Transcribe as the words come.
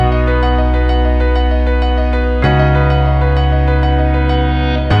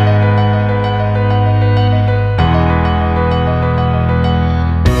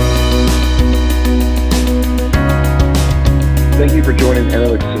joining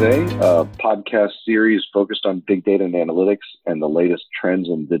Analytics Today, a podcast series focused on big data and analytics and the latest trends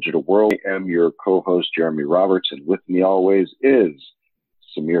in the digital world. I am your co-host, Jeremy Roberts, and with me always is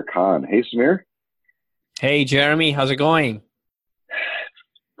Samir Khan. Hey, Samir. Hey, Jeremy. How's it going?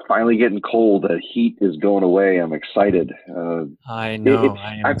 Finally getting cold. The heat is going away. I'm excited. I know.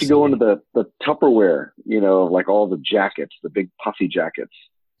 I have to go into the Tupperware, like all the jackets, the big puffy jackets,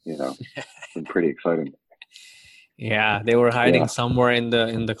 It's been pretty exciting. Yeah, they were hiding somewhere in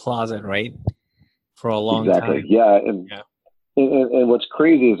the closet, right? For a long time. Yeah. And what's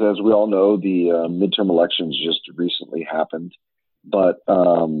crazy is, as we all know, the midterm elections just recently happened. But,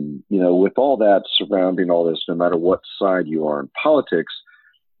 with all that surrounding all this, no matter what side you are in politics,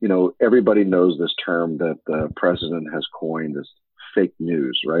 everybody knows this term that the president has coined as fake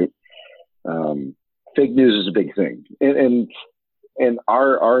news, right? Fake news is a big thing. And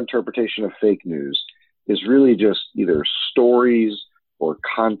our interpretation of fake news is really just either stories or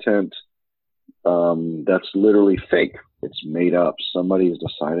content that's literally fake. It's made up. Somebody has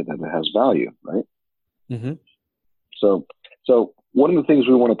decided that it has value, right? Mm-hmm. So one of the things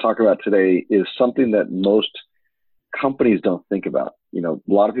we want to talk about today is something that most companies don't think about. A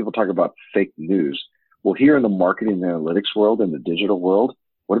lot of people talk about fake news. Well, here in the marketing and analytics world, in the digital world,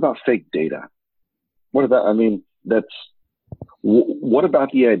 what about fake data? What about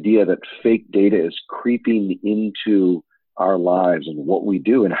the idea that fake data is creeping into our lives and what we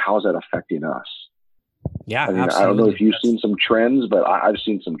do, and how is that affecting us? Yeah, absolutely. I don't know if you've seen some trends, but I've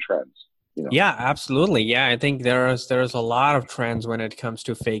seen some trends. Yeah, absolutely. Yeah, I think there's a lot of trends when it comes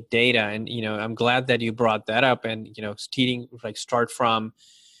to fake data, and I'm glad that you brought that up. And start from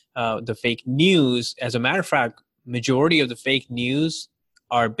the fake news. As a matter of fact, majority of the fake news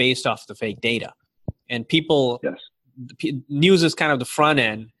are based off the fake data, and people. Yes. News is kind of the front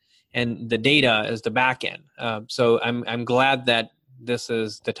end, and the data is the back end. So I'm glad that this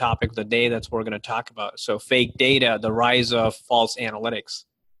is the topic of the day that we're going to talk about. So fake data, the rise of false analytics.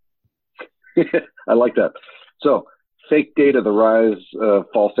 I like that. So fake data, the rise of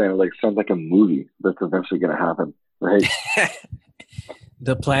false analytics sounds like a movie that's eventually going to happen, right?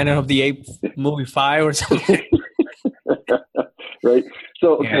 The Planet of the Apes movie 5 or something. Right.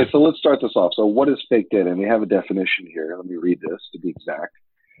 So, okay, so let's start this off. So what is fake data? And we have a definition here. Let me read this to be exact.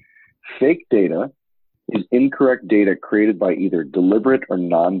 Fake data is incorrect data created by either deliberate or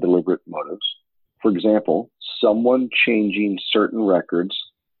non-deliberate motives. For example, someone changing certain records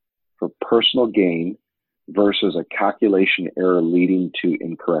for personal gain versus a calculation error leading to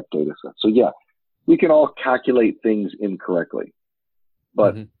incorrect data sets. So we can all calculate things incorrectly,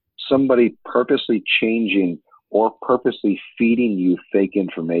 but somebody purposely changing or purposely feeding you fake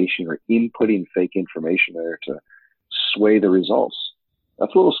information or inputting fake information there to sway the results.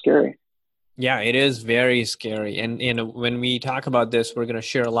 That's a little scary. Yeah, it is very scary. And when we talk about this, we're going to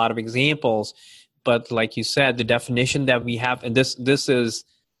share a lot of examples. But like you said, the definition that we have, and this is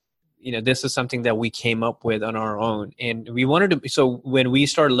something that we came up with on our own. And we wanted to, so when we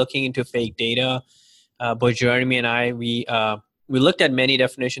started looking into fake data, both Jeremy and I, we looked at many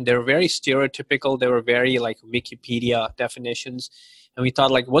definitions. They were very stereotypical. They were very like Wikipedia definitions. And we thought,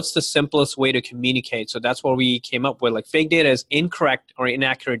 what's the simplest way to communicate? So that's what we came up with. Fake data is incorrect or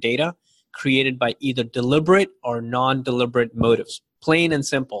inaccurate data created by either deliberate or non-deliberate motives. Plain and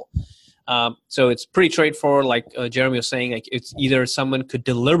simple. So it's pretty straightforward. Like Jeremy was saying, it's either someone could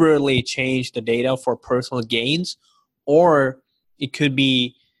deliberately change the data for personal gains, or it could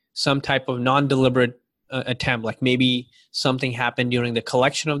be some type of non-deliberate attempt, like maybe something happened during the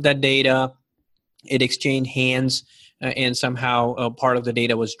collection of that data, it exchanged hands, and somehow part of the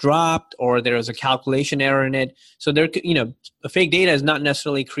data was dropped, or there was a calculation error in it. So a fake data is not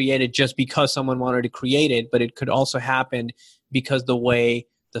necessarily created just because someone wanted to create it, but it could also happen because the way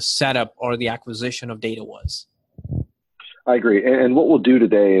the setup or the acquisition of data was. I agree. And what we'll do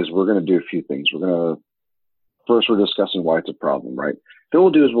today is we're going to do a few things. First, we're discussing why it's a problem, right? Then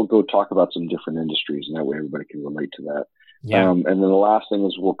we'll go talk about some different industries, and that way everybody can relate to that. Yeah. And then the last thing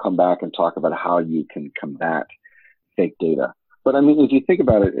is we'll come back and talk about how you can combat fake data. But I mean, if you think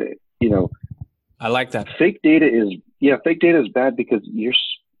about it, I like that. Fake data is bad because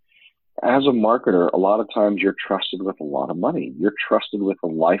as a marketer, a lot of times you're trusted with a lot of money. You're trusted with a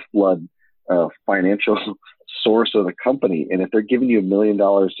lifeblood financial source of the company. And if they're giving you $1 million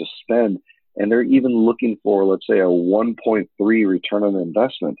to spend, and they're even looking for, let's say, a 1.3 return on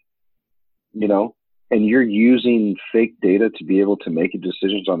investment, and you're using fake data to be able to make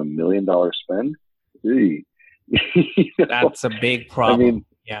decisions on $1 million spend, that's a big problem. I mean,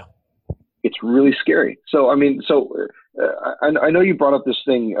 it's really scary. So, I know you brought up this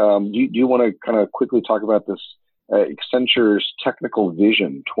thing. Do you want to kind of quickly talk about this Accenture's Technical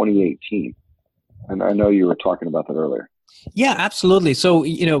Vision 2018. And I know you were talking about that earlier. Yeah, absolutely. So,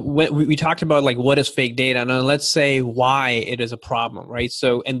 we talked about like what is fake data, and let's say why it is a problem, right?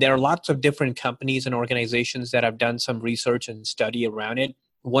 So, and there are lots of different companies and organizations that have done some research and study around it.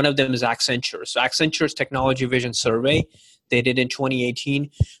 One of them is Accenture. So Accenture's Technology Vision survey they did in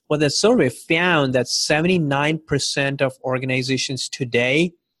 2018. Well, the survey found that 79% of organizations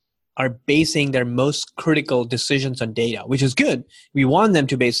today are basing their most critical decisions on data, which is good. We want them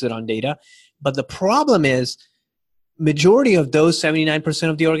to base it on data. But the problem is, majority of those 79%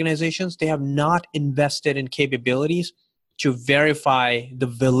 of the organizations, they have not invested in capabilities to verify the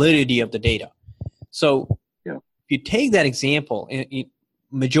validity of the data. So if you take that example,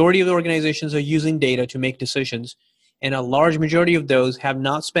 majority of the organizations are using data to make decisions, and a large majority of those have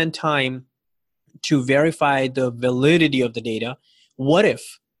not spent time to verify the validity of the data. What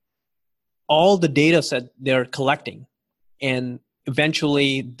if all the data set they're collecting, and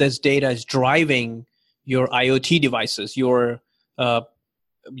eventually this data is driving your IoT devices, your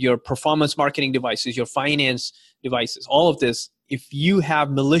performance marketing devices, your finance devices, all of this, if you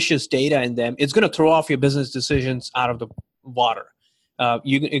have malicious data in them, it's going to throw off your business decisions out of the water.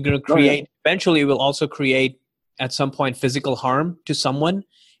 You're going to create, eventually it will also create at some point physical harm to someone.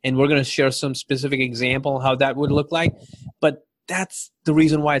 And we're going to share some specific example how that would look like. But that's the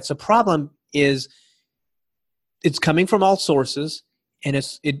reason why it's a problem, is it's coming from all sources. And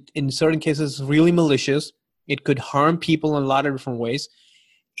it in certain cases really malicious. It could harm people in a lot of different ways,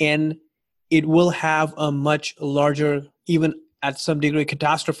 and it will have a much larger, even at some degree,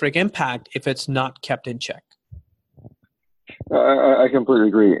 catastrophic impact if it's not kept in check. I completely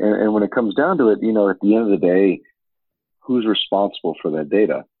agree. And when it comes down to it, at the end of the day, who's responsible for that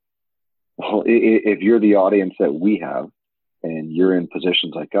data? Well, if you're the audience that we have, and you're in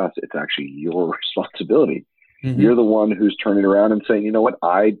positions like us, it's actually your responsibility. Mm-hmm. You're the one who's turning around and saying, you know what,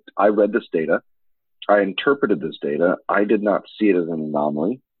 I read this data. I interpreted this data. I did not see it as an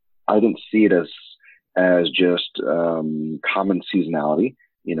anomaly. I didn't see it as just common seasonality,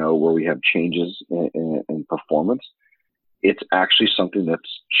 where we have changes in performance. It's actually something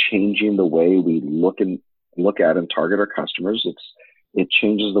that's changing the way we look at and target our customers. It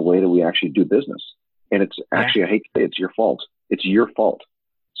changes the way that we actually do business. And it's actually, I hate to say it's your fault. It's your fault.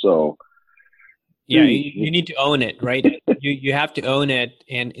 So yeah, you need to own it, right? you have to own it,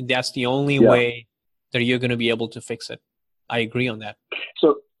 and that's the only way that you're going to be able to fix it. I agree on that.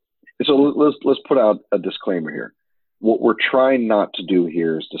 So let's put out a disclaimer here. What we're trying not to do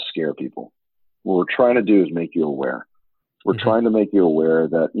here is to scare people. What we're trying to do is make you aware. We're trying to make you aware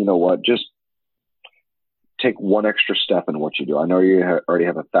that, just take one extra step in what you do. I know you already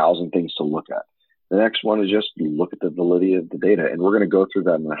have 1,000 things to look at. The next one is just look at the validity of the data, and we're going to go through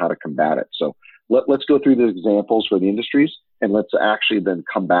that and how to combat it. So let's go through the examples for the industries, and let's actually then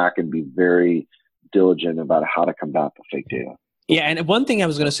come back and be very diligent about how to combat the fake data. Yeah, and one thing I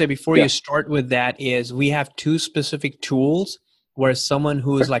was going to say before you start with that is we have 2 specific tools where someone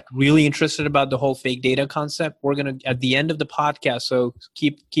who is like really interested about the whole fake data concept, we're going to, at the end of the podcast, so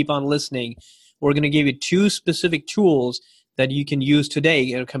keep on listening, we're going to give you 2 specific tools that you can use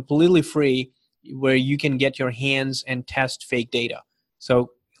today. They're completely free, where you can get your hands and test fake data.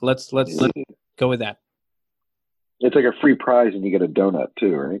 So let's go with that. It's like a free prize and you get a donut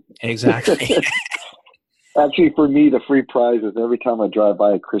too, right? Exactly. Actually, for me, the free prize is every time I drive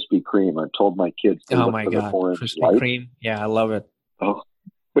by a Krispy Kreme, I've told my kids to look for the orange Krispy light. Kreme. Yeah, I love it. Oh,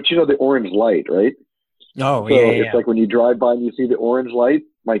 but the orange light, right? Oh, so it's like when you drive by and you see the orange light,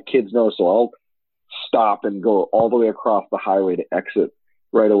 my kids know, so I'll stop and go all the way across the highway to exit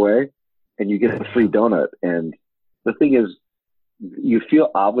right away, and you get a free donut. And the thing is, you feel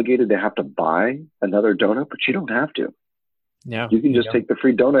obligated to have to buy another donut, but you don't have to. Yeah, you can just take the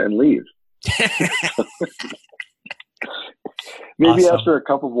free donut and leave. Maybe awesome. After a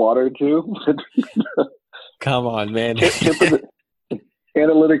cup of water too. Come on, man.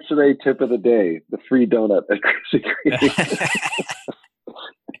 Analytics today, tip of the day, the free donut at Krispy Kreme.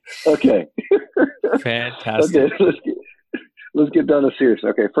 Okay. Fantastic. Okay, let's get down to serious.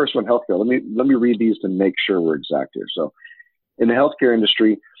 Okay, first one, healthcare. Let me read these to make sure we're exact here. So, in the healthcare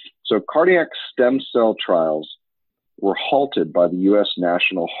industry, cardiac stem cell trials were halted by the U.S.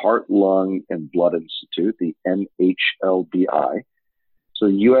 National Heart, Lung, and Blood Institute, the NHLBI. So,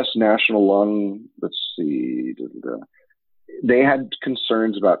 U.S. National Lung, they had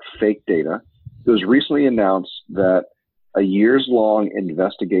concerns about fake data. It was recently announced that a years-long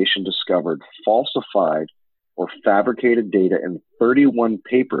investigation discovered falsified or fabricated data in 31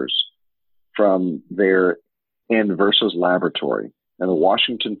 papers from their Anversus laboratory. And the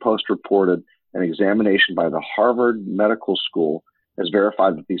Washington Post reported an examination by the Harvard Medical School has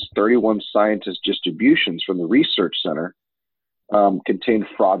verified that these 31 scientist distributions from the research center contain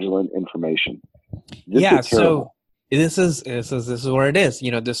fraudulent information. So this is where it is.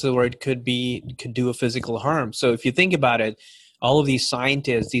 This is where it could do a physical harm. So if you think about it, all of these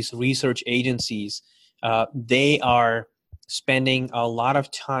scientists, these research agencies, they are spending a lot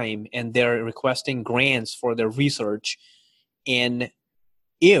of time and they're requesting grants for their research. And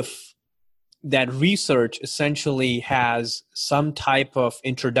if that research essentially has some type of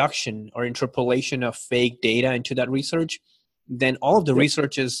introduction or interpolation of fake data into that research, then all of the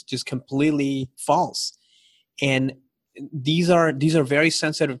research is just completely false. And these are very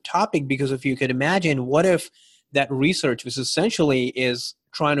sensitive topic, because if you could imagine, what if that research, which essentially is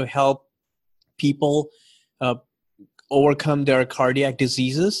trying to help people overcome their cardiac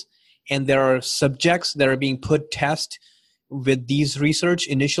diseases, and there are subjects that are being put test with these research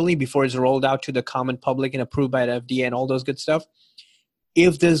initially before it's rolled out to the common public and approved by the FDA and all those good stuff.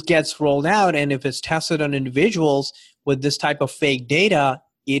 If this gets rolled out and if it's tested on individuals with this type of fake data,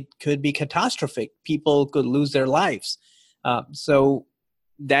 it could be catastrophic. People could lose their lives. So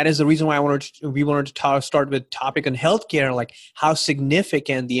that is the reason why we wanted to start with topic on healthcare, like how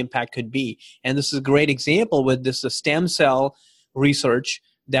significant the impact could be. And this is a great example with this stem cell research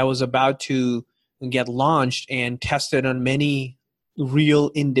that was about to get launched and tested on many real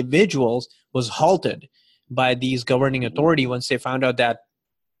individuals, was halted by these governing authority once they found out that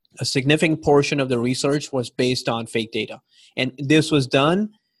a significant portion of the research was based on fake data. And this was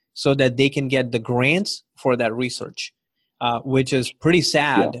done so that they can get the grants for that research, which is pretty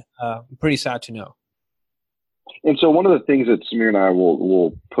sad, pretty sad to know. And so one of the things that Samir and I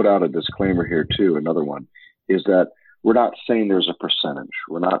will put out a disclaimer here too, another one, is that we're not saying there's a percentage.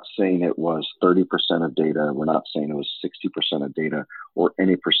 We're not saying it was 30% of data. We're not saying it was 60% of data or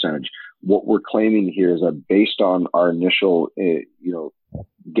any percentage. What we're claiming here is that based on our initial,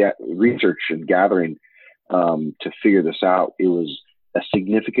 get research and gathering to figure this out, it was a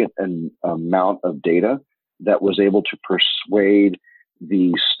significant amount of data that was able to persuade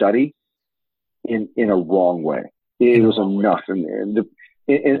the study in a wrong way. It was enough.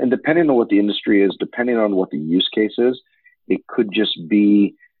 And depending on what the industry is, depending on what the use case is, it could just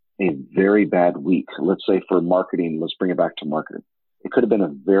be a very bad week. Let's say for marketing, let's bring it back to marketing. It could have been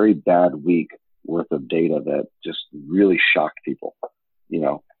a very bad week worth of data that just really shocked people,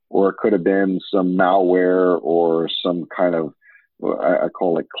 or it could have been some malware or some kind of, I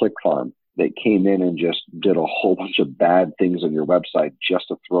call it click farm, that came in and just did a whole bunch of bad things on your website just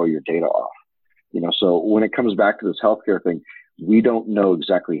to throw your data off. So when it comes back to this healthcare thing, we don't know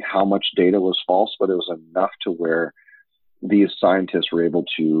exactly how much data was false, but it was enough to where these scientists were able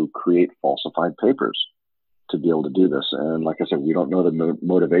to create falsified papers to be able to do this. And like I said, we don't know the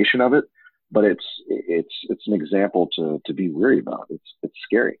motivation of it, but it's an example to be worried about. It's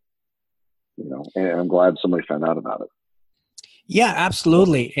scary, and I'm glad somebody found out about it. Yeah,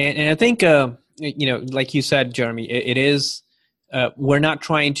 absolutely. And I think, like you said, Jeremy, it is, we're not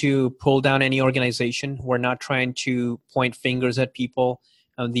trying to pull down any organization. We're not trying to point fingers at people.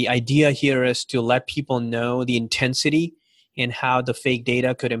 The idea here is to let people know the intensity and how the fake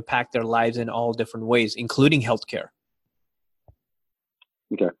data could impact their lives in all different ways, including healthcare.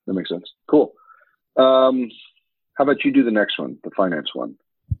 Okay, that makes sense. Cool. How about you do the next one, the finance one?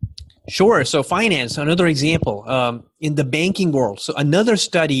 Sure. So finance, another example, in the banking world. So another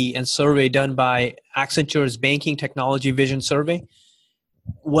study and survey done by Accenture's Banking Technology Vision Survey,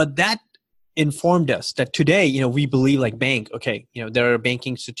 what that informed us that today, we believe like bank, okay, they're a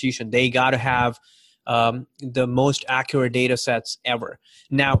banking institution. They got to have the most accurate data sets ever.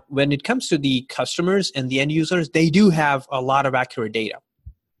 Now, when it comes to the customers and the end users, they do have a lot of accurate data.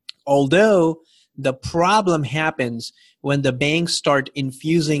 Although the problem happens when the banks start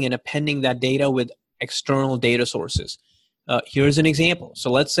infusing and appending that data with external data sources. Here's an example.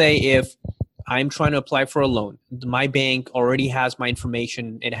 So let's say if I'm trying to apply for a loan, my bank already has my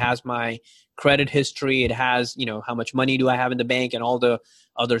information. It has my credit history. It has, how much money do I have in the bank and all the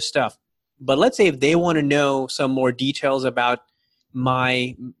other stuff. But let's say if they want to know some more details about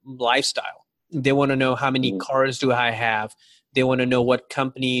my lifestyle, they want to know how many cars do I have. They want to know what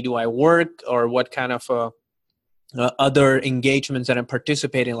company do I work or what kind of other engagements that I'm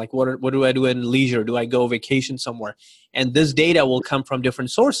participating in, like what do I do in leisure? Do I go vacation somewhere? And this data will come from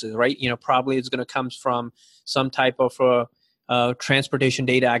different sources, right? Probably it's going to come from some type of transportation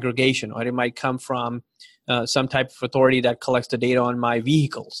data aggregation, or it might come from some type of authority that collects the data on my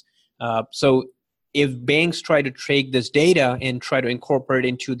vehicles. So if banks try to take this data and try to incorporate it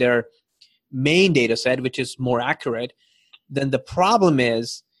into their main data set, which is more accurate, then the problem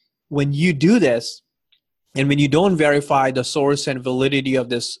is when you do this, and when you don't verify the source and validity of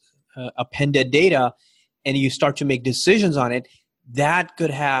this appended data, and you start to make decisions on it, that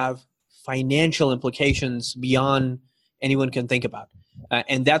could have financial implications beyond anyone can think about.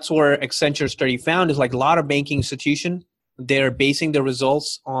 And that's where Accenture study found is like a lot of banking institution, they're basing the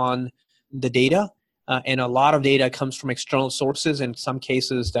results on the data. And a lot of data comes from external sources. In some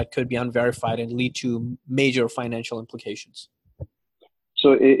cases, that could be unverified and lead to major financial implications.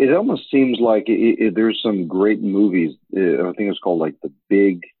 So it almost seems like there's some great movies. I think it's called like the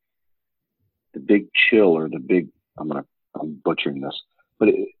Big Chill or the Big. I'm butchering this, but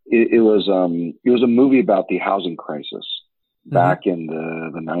it was a movie about the housing crisis back in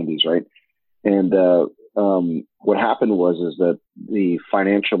the 90s, right? And what happened is that the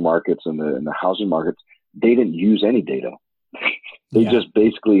financial markets and the housing markets, they didn't use any data. They just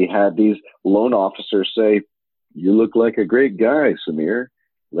basically had these loan officers say, "You look like a great guy, Samir.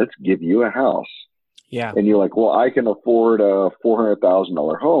 Let's give you a house." Yeah. And you're like, "Well, I can afford a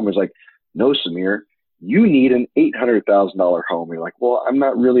 $400,000 home." It's like, "No, Samir, you need an $800,000 home." You're like, "Well, I'm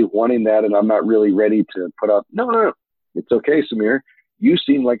not really wanting that, and I'm not really ready to put up." No. It's okay, Samir. You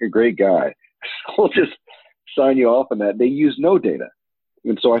seem like a great guy. I'll just sign you off on that. They use no data.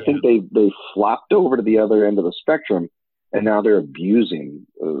 And so I think they flopped over to the other end of the spectrum, and now they're abusing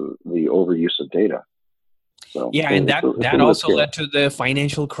the overuse of data. So, and that also led to the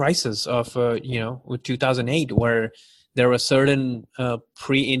financial crisis of with 2008, where there were certain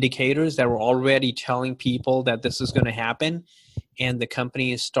pre-indicators that were already telling people that this is going to happen, and the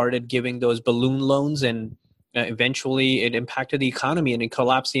companies started giving those balloon loans, and eventually it impacted the economy and it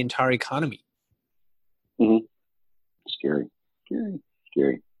collapsed the entire economy. Mm-hmm. Scary.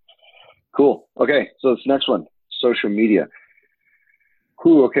 Cool. Okay, so this next one, social media.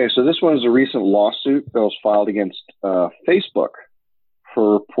 Cool. Okay, so this one is a recent lawsuit that was filed against Facebook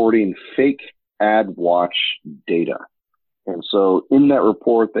for reporting fake ad watch data. And so in that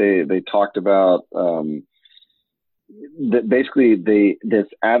report, they talked about that basically this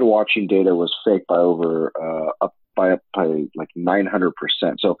ad watching data was fake by over up by like 900%.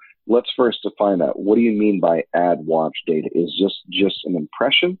 So let's first define that. What do you mean by ad watch data? Is this just an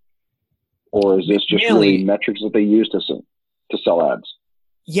impression, or is this just really metrics that they use to sell ads?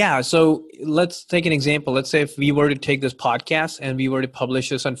 Yeah. So let's take an example. Let's say if we were to take this podcast and we were to publish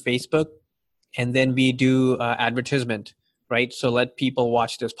this on Facebook, and then we do advertisement, right? So let people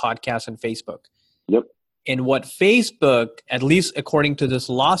watch this podcast on Facebook. Yep. And what Facebook, at least according to this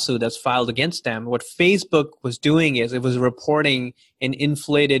lawsuit that's filed against them, what Facebook was doing is it was reporting an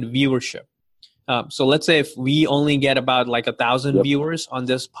inflated viewership. So let's say if we only get about like 1,000 viewers on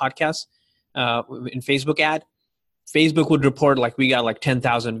this podcast in Facebook ad, Facebook would report like we got like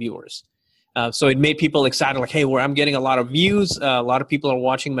 10,000 viewers. So it made people excited, like, hey, I'm getting a lot of views. A lot of people are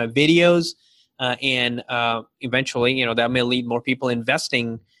watching my videos. And eventually, that may lead more people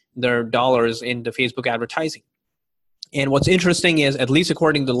investing their dollars into Facebook advertising. And what's interesting is, at least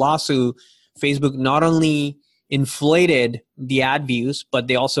according to the lawsuit, Facebook not only inflated the ad views, but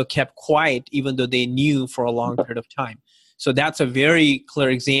they also kept quiet, even though they knew for a long period of time. So that's a very clear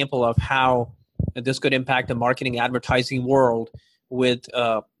example of how this could impact the marketing advertising world with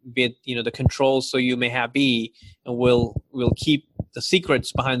the controls. So you may have will keep the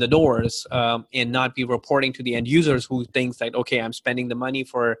secrets behind the doors and not be reporting to the end users who thinks that, okay, I'm spending the money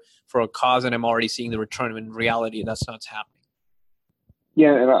for a cause and I'm already seeing the return. In reality, that's not what's happening.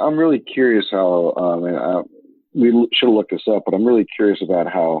 Yeah, and I'm really curious how, we should have looked this up, but I'm really curious about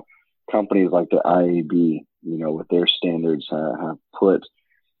how companies like the IAB, with their standards have put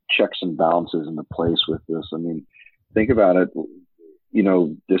checks and balances into place with this. I mean, think about it.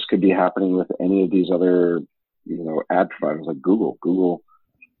 This could be happening with any of these other, ad providers like Google. Google,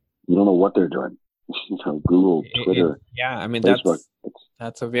 you don't know what they're doing. Google, Twitter. Facebook.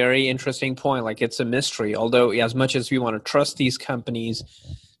 That's a very interesting point. Like, it's a mystery. Although, as much as we want to trust these companies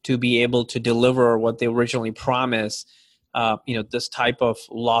to be able to deliver what they originally promised, this type of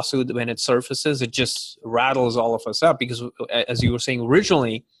lawsuit, when it surfaces, it just rattles all of us up, because as you were saying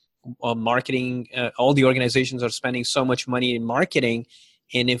originally, marketing, all the organizations are spending so much money in marketing.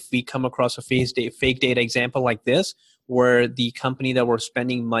 And if we come across a fake data example like this, where the company that we're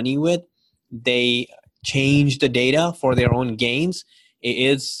spending money with, they change the data for their own gains, it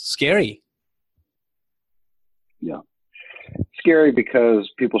is scary. Yeah. Scary because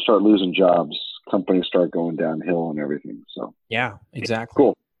people start losing jobs, companies start going downhill and everything. So yeah, exactly.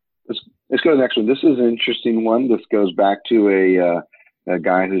 Cool. Let's go to the next one. This is an interesting one. This goes back to a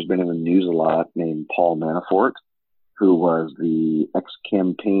guy who's been in the news a lot named Paul Manafort, who was the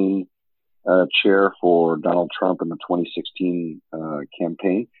ex-campaign chair for Donald Trump in the 2016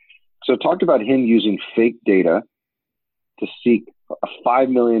 campaign. So it talked about him using fake data to seek a $5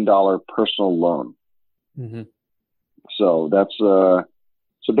 million personal loan. Mm-hmm. So that's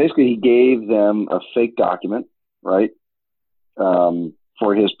so basically he gave them a fake document, right,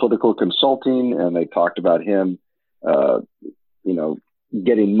 for his political consulting, and they talked about him,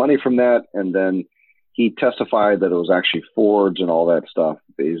 getting money from that, and then he testified that it was actually forged and all that stuff.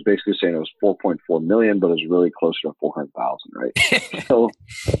 He's basically saying it was 4.4 million, but it was really closer to 400,000, right? So,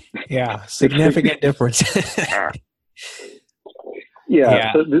 yeah, significant difference.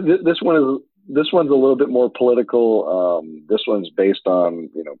 Yeah. So this one's a little bit more political. This one's based on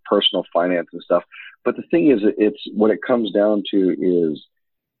personal finance and stuff. But the thing is, it's what it comes down to is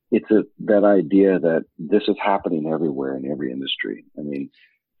that idea that this is happening everywhere in every industry. I mean,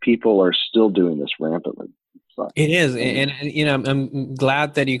 people are still doing this rampantly. So, it is, and I'm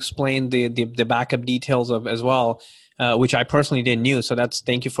glad that you explained the backup details of as well, which I personally didn't know. So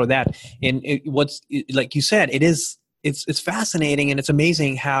thank you for that. And like you said, it's fascinating, and it's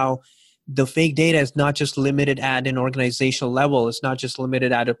amazing how the fake data is not just limited at an organizational level. It's not just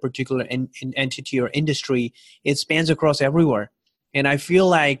limited at a particular entity or industry. It spans across everywhere. And I feel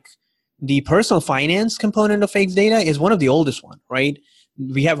like the personal finance component of fake data is one of the oldest one, right?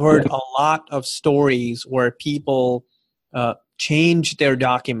 We have heard a lot of stories where people change their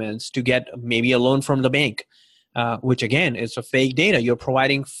documents to get maybe a loan from the bank, which again is a fake data. You're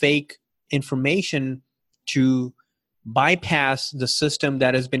providing fake information to bypass the system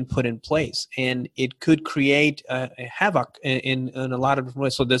that has been put in place, and it could create a havoc in a lot of different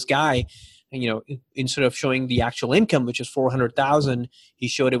ways. So this guy, instead of showing the actual income, which is 400,000, he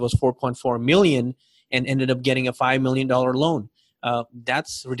showed it was 4.4 million and ended up getting a $5 million loan.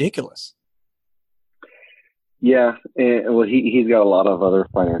 That's ridiculous. Yeah, well, he's got a lot of other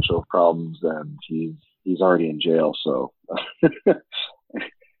financial problems, and he's already in jail. So,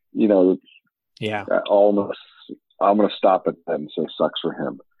 yeah, almost. I'm going to stop it then and say sucks for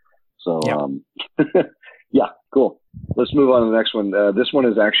him. So, yeah, cool. Let's move on to the next one. This one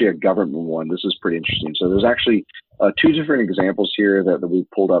is actually a government one. This is pretty interesting. So there's actually two different examples here that we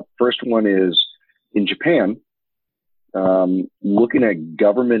pulled up. First one is in Japan, looking at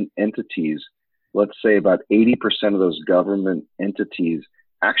government entities. Let's say about 80% of those government entities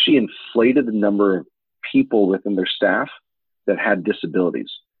actually inflated the number of people within their staff that had disabilities,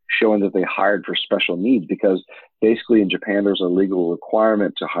 showing that they hired for special needs, because basically in Japan, there's a legal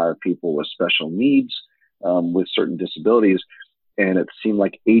requirement to hire people with special needs, with certain disabilities. And it seemed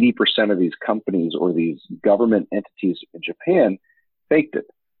like 80% of these companies or these government entities in Japan faked it.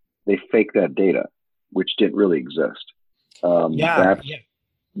 They faked that data, which didn't really exist. That's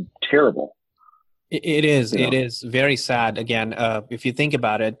terrible. It is. It is very sad. Again, if you think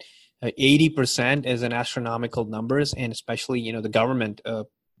about it, 80% is an astronomical numbers, and especially, the government,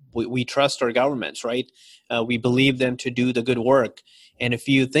 we trust our governments, right? We believe them to do the good work. And if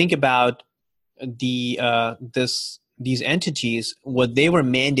you think about these entities, what they were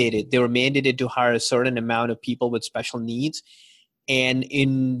mandated to hire a certain amount of people with special needs, and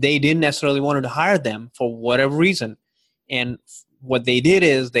they didn't necessarily want to hire them for whatever reason. And what they did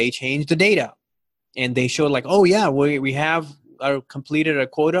is they changed the data, and they showed like, oh yeah, we have completed a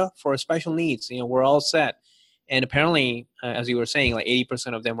quota for special needs. We're all set. And apparently, as you were saying, like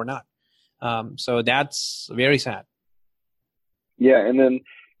 80% of them were not. So that's very sad. Yeah, and then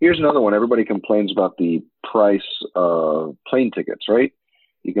here's another one. Everybody complains about the price of plane tickets, right?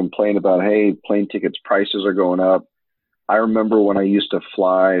 You complain about, hey, plane tickets prices are going up. I remember when I used to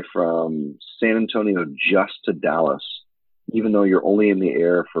fly from San Antonio just to Dallas, even though you're only in the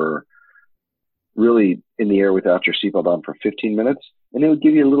air without your seatbelt on for 15 minutes, and they would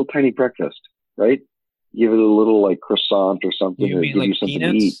give you a little tiny breakfast, right? Give it a little like croissant or something. You mean like you something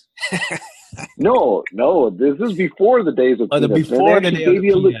peanuts? to eat. No, this is before the days of peanuts. Before the day of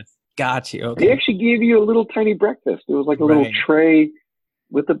the peanuts. Got you. Okay. They actually gave you a little tiny breakfast. It was like a little tray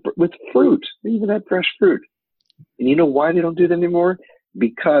with fruit. They even had fresh fruit. And you know why they don't do that anymore?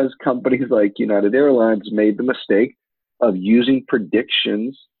 Because companies like United Airlines made the mistake of using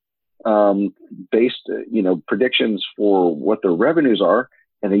predictions, predictions for what their revenues are,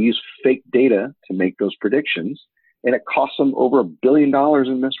 and they use fake data to make those predictions, and it costs them over $1 billion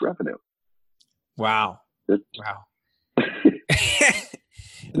in missed revenue. Wow. Wow.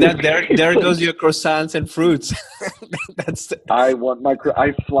 There goes your croissants and fruits. I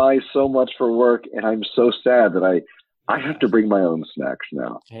fly so much for work, and I'm so sad that I have to bring my own snacks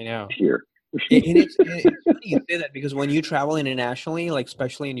now. I know. Here. It's funny you say that, because when you travel internationally, like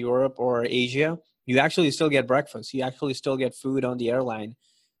especially in Europe or Asia, you actually still get breakfast. You actually still get food on the airline.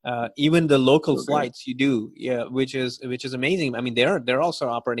 Even the local flights you do, yeah, which is amazing. I mean, they're also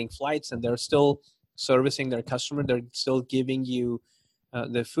operating flights and they're still servicing their customer. They're still giving you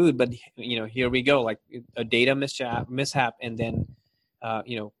the food, but here we go, like a data mishap, and then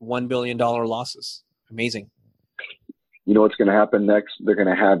 $1 billion losses. Amazing. You know what's going to happen next? They're going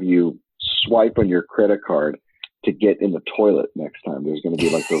to have you swipe on your credit card to get in the toilet next time. There's going to be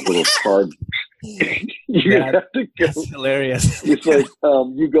like those little card. You have to go. That's hilarious. It's like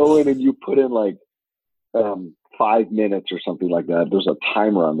you go in and you put in like 5 minutes or something like that. There's a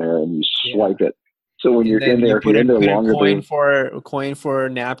timer on there, and you swipe it. So when you're in there, if you're in there longer, coin for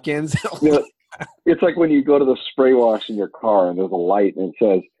napkins. It's like when you go to the spray wash in your car, and there's a light, and it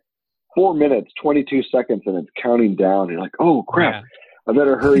says 4 minutes, 22 seconds, and it's counting down. You're like, oh crap, I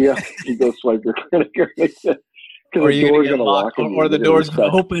better hurry up. You go swipe your credit card. Or the door's going to lock, or the door's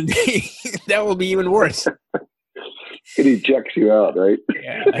going to open. That will be even worse. It ejects you out, right?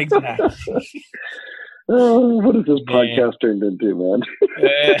 Yeah, exactly. Oh, what is this podcast turned into, man?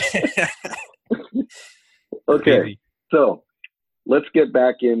 Okay, so let's get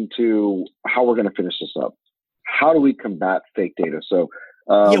back into how we're going to finish this up. How do we combat fake data? So,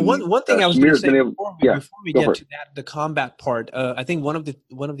 one thing I was going to say before we get to that, the combat part. I think one of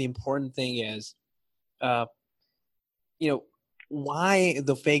the important thing is, why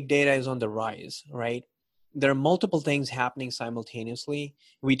the fake data is on the rise, right? There are multiple things happening simultaneously.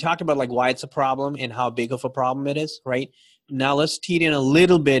 We talked about like why it's a problem and how big of a problem it is, right? Now let's teed in a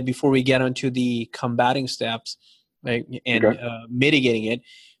little bit before we get onto the combating steps, right, and mitigating it.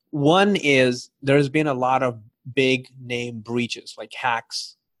 One is there's been a lot of big name breaches, like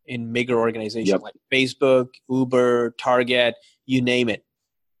hacks in bigger organizations like Facebook, Uber, Target, you name it.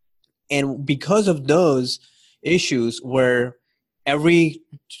 And because of those issues, where every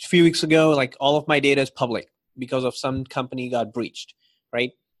few weeks ago, like all of my data is public because of some company got breached,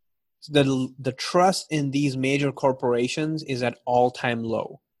 right? The trust in these major corporations is at all-time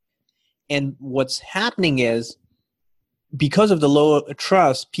low. And what's happening is, because of the low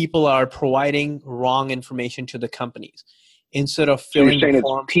trust, people are providing wrong information to the companies instead of filling the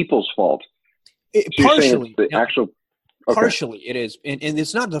form. It's people's fault. Partially, partially it is, and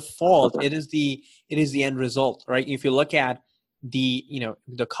it's not the fault. It is the end result, right? If you look at the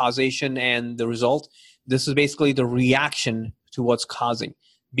causation and the result, this is basically the reaction to what's causing.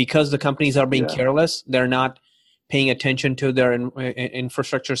 Because the companies are being careless, they're not paying attention to their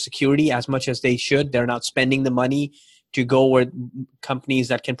infrastructure security as much as they should. They're not spending the money to go with companies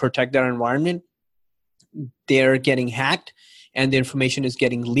that can protect their environment. They're getting hacked, and the information is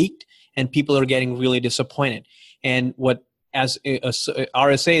getting leaked, and people are getting really disappointed. And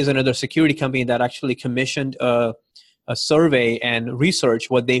RSA is another security company that actually commissioned a survey and research.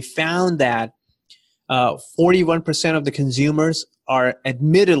 What they found that 41% of the consumers are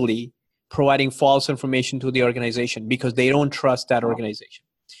admittedly providing false information to the organization because they don't trust that organization.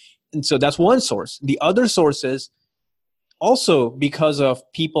 And so that's one source. The other source is also because of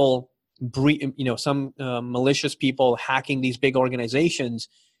people, some malicious people hacking these big organizations.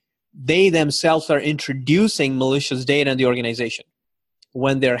 They themselves are introducing malicious data in the organization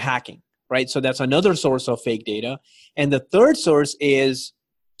when they're hacking, right? So that's another source of fake data. And the third source is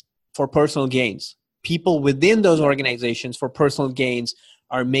for personal gains. People within those organizations for personal gains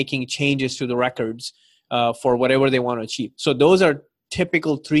are making changes to the records for whatever they want to achieve. So those are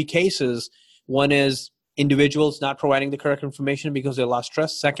typical three cases. One is individuals not providing the correct information because they lost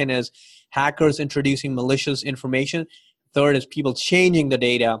trust. Second is hackers introducing malicious information. Third is people changing the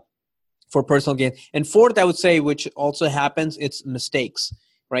data for personal gain. And fourth, I would say, which also happens, it's mistakes,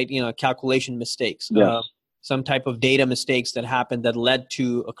 right? Calculation mistakes. Yes. Some type of data mistakes that happened that led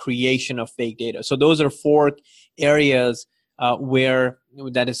to a creation of fake data. So those are four areas where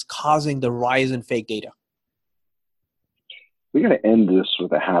that is causing the rise in fake data. We got to end this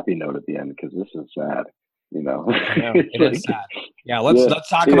with a happy note at the end because this is sad. It is sad. Yeah, let's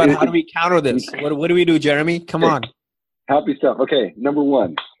talk about how do we counter this. What do we do, Jeremy? Come on. Happy stuff. Okay, number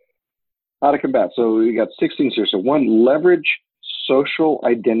one, how to combat. So we got 6 things here. So one, leverage social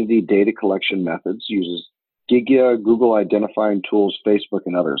identity data collection methods, uses Gigya, Google identifying tools, Facebook,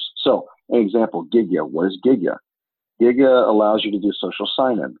 and others. So an example, Gigya. What is Gigya? Gigya allows you to do social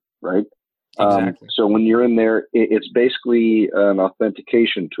sign-in, right? Exactly. So when you're in there, it's basically an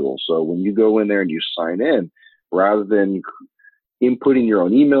authentication tool. So when you go in there and you sign in, rather than inputting your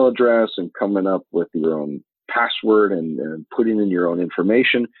own email address and coming up with your own password and putting in your own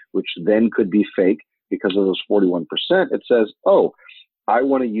information, which then could be fake because of those 41%, it says, oh, I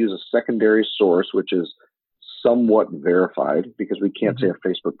want to use a secondary source, which is somewhat verified, because we can't say a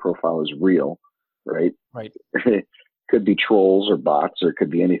Facebook profile is real, right? Right. Could be trolls or bots, or it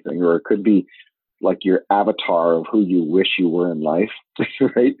could be anything, or it could be like your avatar of who you wish you were in life,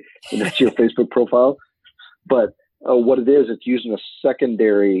 right? And that's your Facebook profile. But what it is, it's using a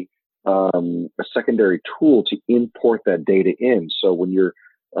secondary tool to import that data in. So when you're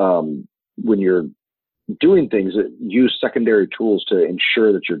doing things, use secondary tools to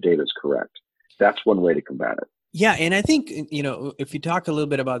ensure that your data is correct. That's one way to combat it. Yeah, and I think, if you talk a little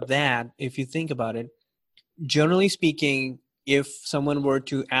bit about that, if you think about it, generally speaking, if someone were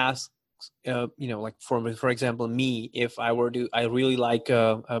to ask, like for example, me, if I really like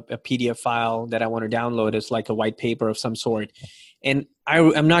a PDF file that I want to download, it's like a white paper of some sort. And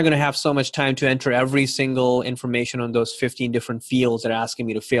I'm not going to have so much time to enter every single information on those 15 different fields that are asking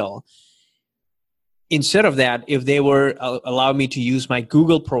me to fill. Instead of that, if they were allow me to use my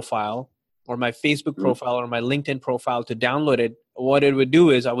Google profile or my Facebook profile or my LinkedIn profile to download it, what it would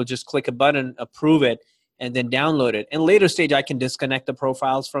do is I would just click a button, approve it, and then download it. In later stage, I can disconnect the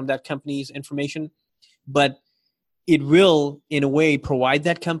profiles from that company's information, but it will, in a way, provide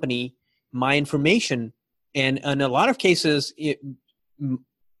that company my information. And in a lot of cases,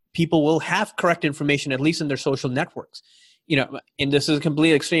 people will have correct information, at least in their social networks. And this is a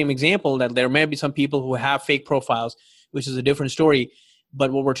completely extreme example that there may be some people who have fake profiles, which is a different story.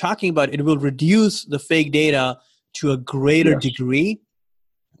 But what we're talking about, it will reduce the fake data to a greater degree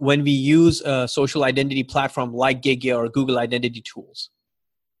when we use a social identity platform like Gigya or Google Identity Tools.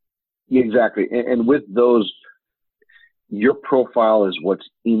 Exactly. And with those, your profile is what's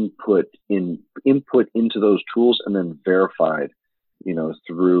input into those tools and then verified,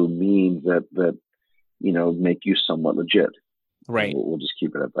 through means that make you somewhat legit. Right. We'll just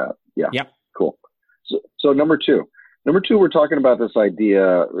keep it at that. Yeah. Yep. Cool. So number two, we're talking about this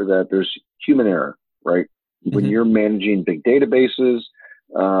idea that there's human error, right? When you're managing big databases,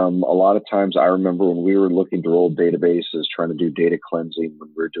 a lot of times I remember when we were looking through old databases, trying to do data cleansing, when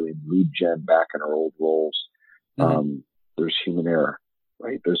we were doing lead gen back in our old roles, there's human error,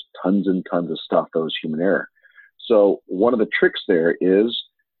 right? There's tons and tons of stuff that was human error. So one of the tricks there is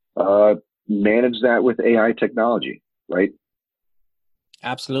manage that with AI technology, right?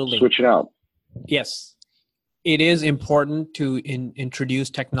 Absolutely. Switch it out. Yes. It is important to introduce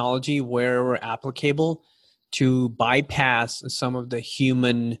technology wherever applicable to bypass some of the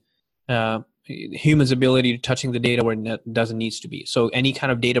human's ability to touching the data where it doesn't need to be. So any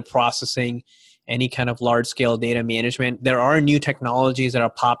kind of data processing, any kind of large-scale data management, there are new technologies that are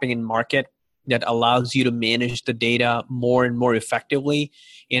popping in market that allows you to manage the data more and more effectively.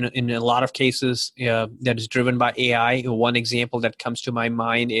 In a lot of cases, that is driven by AI. One example that comes to my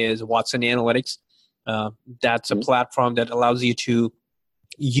mind is Watson Analytics. That's a platform that allows you to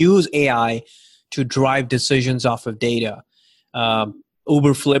use AI to drive decisions off of data.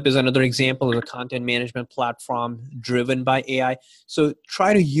 Uberflip is another example of a content management platform driven by AI. So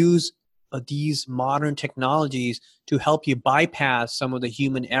try to use these modern technologies to help you bypass some of the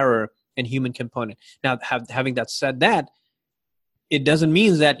human error and human component. Now, having that said, it doesn't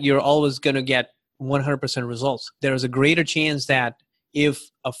mean that you're always going to get 100% results. There is a greater chance that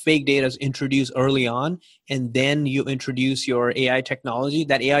if a fake data is introduced early on and then you introduce your AI technology,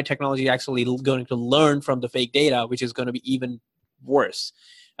 that AI technology is actually going to learn from the fake data, which is going to be even worse.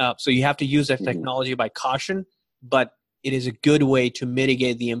 So you have to use that technology by caution, but it is a good way to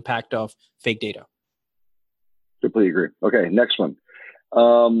mitigate the impact of fake data. Completely agree. Okay, next one.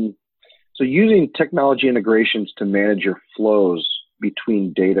 So using technology integrations to manage your flows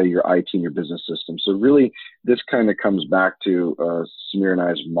between data, your IT, and your business system. So really, this kind of comes back to Samir and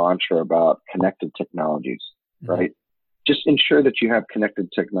I's mantra about connected technologies, right? Just ensure that you have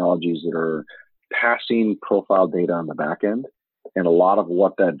connected technologies that are passing profile data on the back end. And a lot of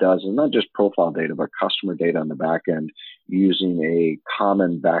what that does is not just profile data, but customer data on the back end using a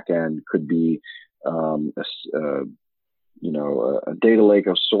common back end. Could be a data lake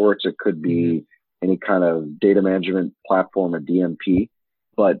of sorts. It could be any kind of data management platform, a DMP.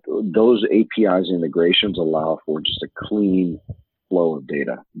 But those APIs and integrations allow for just a clean flow of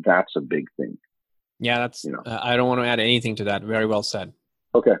data. That's a big thing. Yeah, that's. I don't want to add anything to that. Very well said.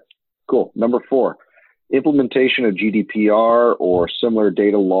 Okay, cool. Number 4, implementation of GDPR or similar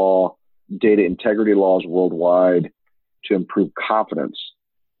data integrity laws worldwide to improve confidence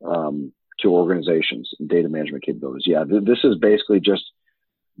to organizations and data management capabilities. Yeah, this is basically just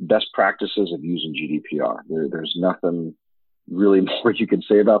best practices of using GDPR. There's nothing really more you can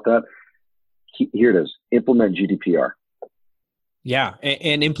say about that. Here it is. Implement GDPR. Yeah,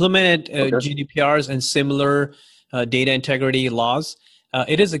 and implement GDPRs and similar data integrity laws.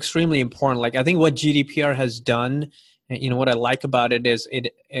 It is extremely important. Like, I think what GDPR has done And, what I like about it is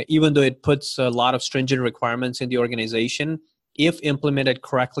even though it puts a lot of stringent requirements in the organization, if implemented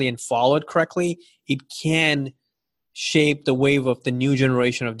correctly and followed correctly, it can shape the wave of the new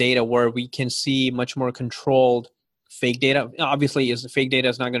generation of data where we can see much more controlled fake data. Obviously, the fake data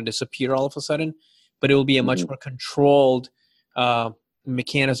is not going to disappear all of a sudden, but it will be a much more controlled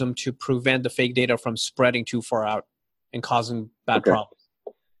mechanism to prevent the fake data from spreading too far out and causing bad problems.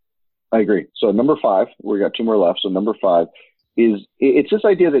 I agree. So number 5, we got 2 more left. So number 5 is, it's this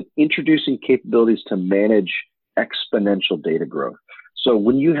idea that introducing capabilities to manage exponential data growth. So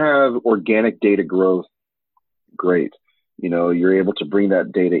when you have organic data growth, great. You're able to bring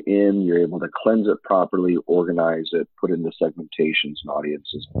that data in, you're able to cleanse it properly, organize it, put it into segmentations and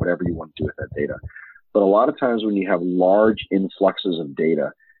audiences, whatever you want to do with that data. But a lot of times when you have large influxes of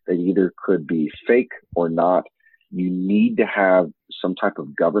data that either could be fake or not, you need to have some type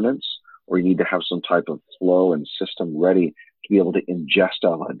of governance, or you need to have some type of flow and system ready to be able to ingest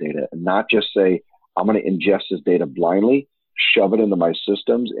all that data and not just say, I'm going to ingest this data blindly, shove it into my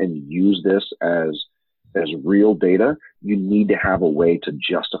systems and use this as real data. You need to have a way to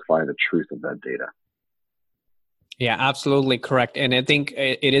justify the truth of that data. Yeah, absolutely correct. And I think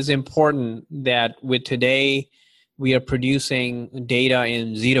it is important that with today, we are producing data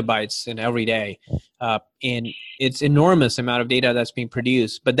in zettabytes in every day. And it's enormous amount of data that's being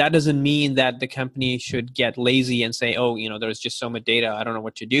produced. But that doesn't mean that the company should get lazy and say, oh, there's just so much data, I don't know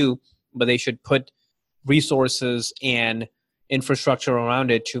what to do. But they should put resources and infrastructure around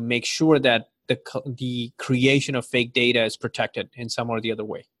it to make sure that the creation of fake data is protected in some or the other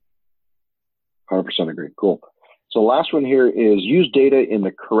way. 100% agree. Cool. So last one here is use data in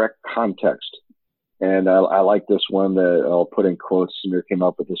the correct context. And I like this one that I'll put in quotes. Samir came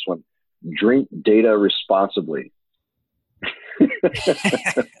up with this one. Drink data responsibly.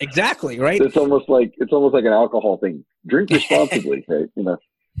 Exactly, right? It's almost like an alcohol thing. Drink responsibly, right?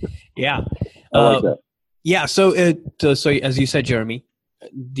 Yeah. I like that. Yeah. So as you said, Jeremy,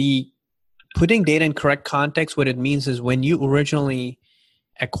 the putting data in correct context, what it means is when you originally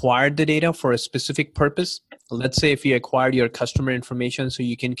acquired the data for a specific purpose, let's say if you acquired your customer information so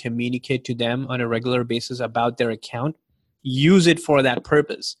you can communicate to them on a regular basis about their account, use it for that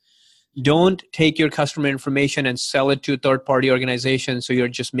purpose. Don't take your customer information and sell it to a third-party organization so you're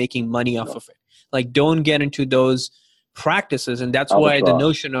just making money off of it. Like, don't get into those practices. And that's why the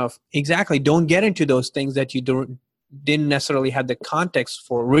notion of, don't get into those things that you didn't necessarily have the context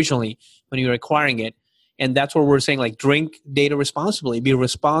for originally when you were acquiring it. And that's what we're saying, like, drink data responsibly. Be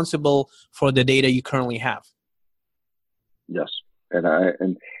responsible for the data you currently have. Yes.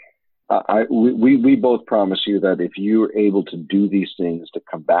 We both promise you that if you're able to do these things to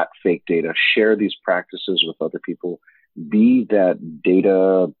combat fake data, share these practices with other people, be that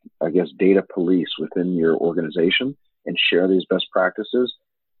data police within your organization and share these best practices,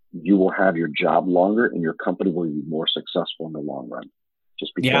 you will have your job longer and your company will be more successful in the long run.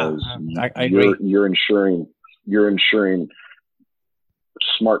 Just because I agree. You're ensuring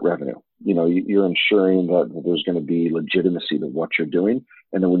smart revenue. You're ensuring that there's going to be legitimacy to what you're doing.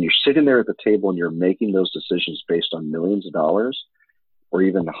 And then when you're sitting there at the table and you're making those decisions based on millions of dollars or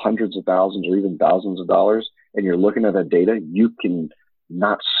even hundreds of thousands or even thousands of dollars, and you're looking at that data, you can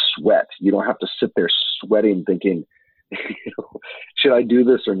not sweat. You don't have to sit there sweating thinking, should I do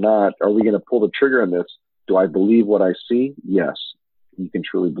this or not? Are we going to pull the trigger on this? Do I believe what I see? Yes. You can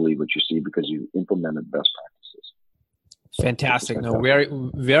truly believe what you see because you implemented best practices. Fantastic. No, very,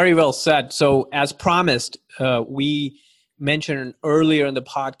 very well said. So as promised, we mentioned earlier in the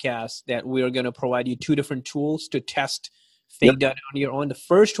podcast that we are going to provide you 2 different tools to test fake data on your own. The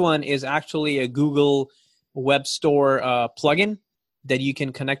first one is actually a Google Web Store plugin that you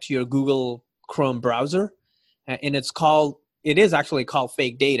can connect to your Google Chrome browser. And it is actually called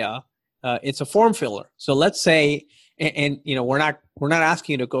Fake Data. It's a form filler. So let's say, and we're not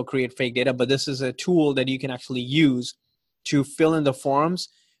asking you to go create fake data, but this is a tool that you can actually use to fill in the forms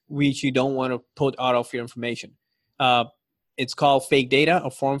which you don't want to put out of your information. It's called Fake Data, a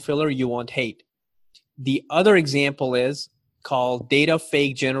form filler you won't hate. The other example is called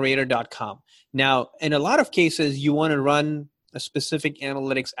datafakegenerator.com. Now, in a lot of cases, you want to run a specific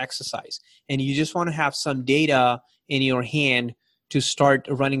analytics exercise, and you just want to have some data in your hand to start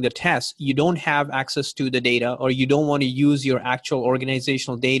running the test. You don't have access to the data, or you don't want to use your actual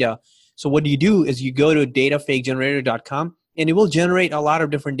organizational data. So what you do is you go to datafakegenerator.com, and it will generate a lot of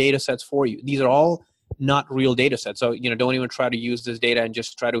different data sets for you. These are all not real data sets. So, don't even try to use this data and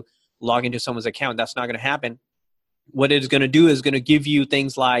just try to log into someone's account. That's not going to happen. What it's going to do is going to give you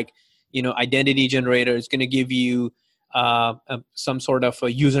things like, identity generator. It's going to give you some sort of a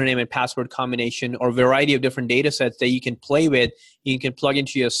username and password combination or variety of different data sets that you can play with. You can plug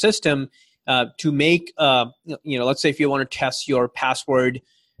into your system to make, let's say if you want to test your password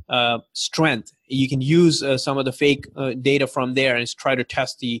strength, you can use some of the fake data from there and try to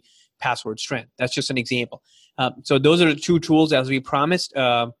test the password strength. That's just an example. So those are the two tools, as we promised,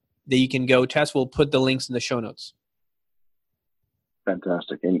 that you can go test. We'll put the links in the show notes.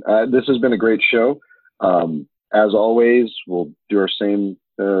 Fantastic. And this has been a great show. As always, we'll do our same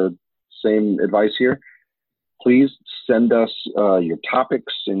advice here. Please send us your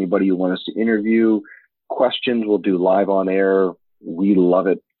topics, anybody you want us to interview, questions we'll do live on air. We love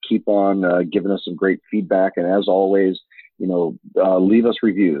it. Keep on giving us some great feedback. And as always, leave us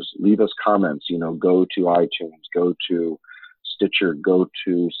reviews, leave us comments, go to iTunes, go to Stitcher, go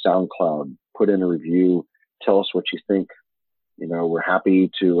to SoundCloud, put in a review, tell us what you think. We're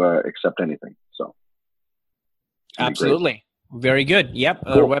happy to accept anything. So. Absolutely. Very good. Yep.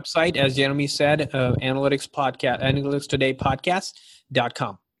 Cool. Our website, as Jeremy said,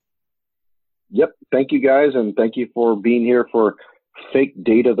 analyticspodcast.com. Yep. Thank you guys. And thank you for being here for Fake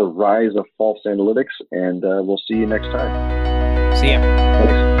Data, the Rise of False Analytics. And we'll see you next time. See ya.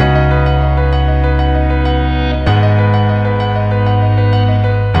 Thanks.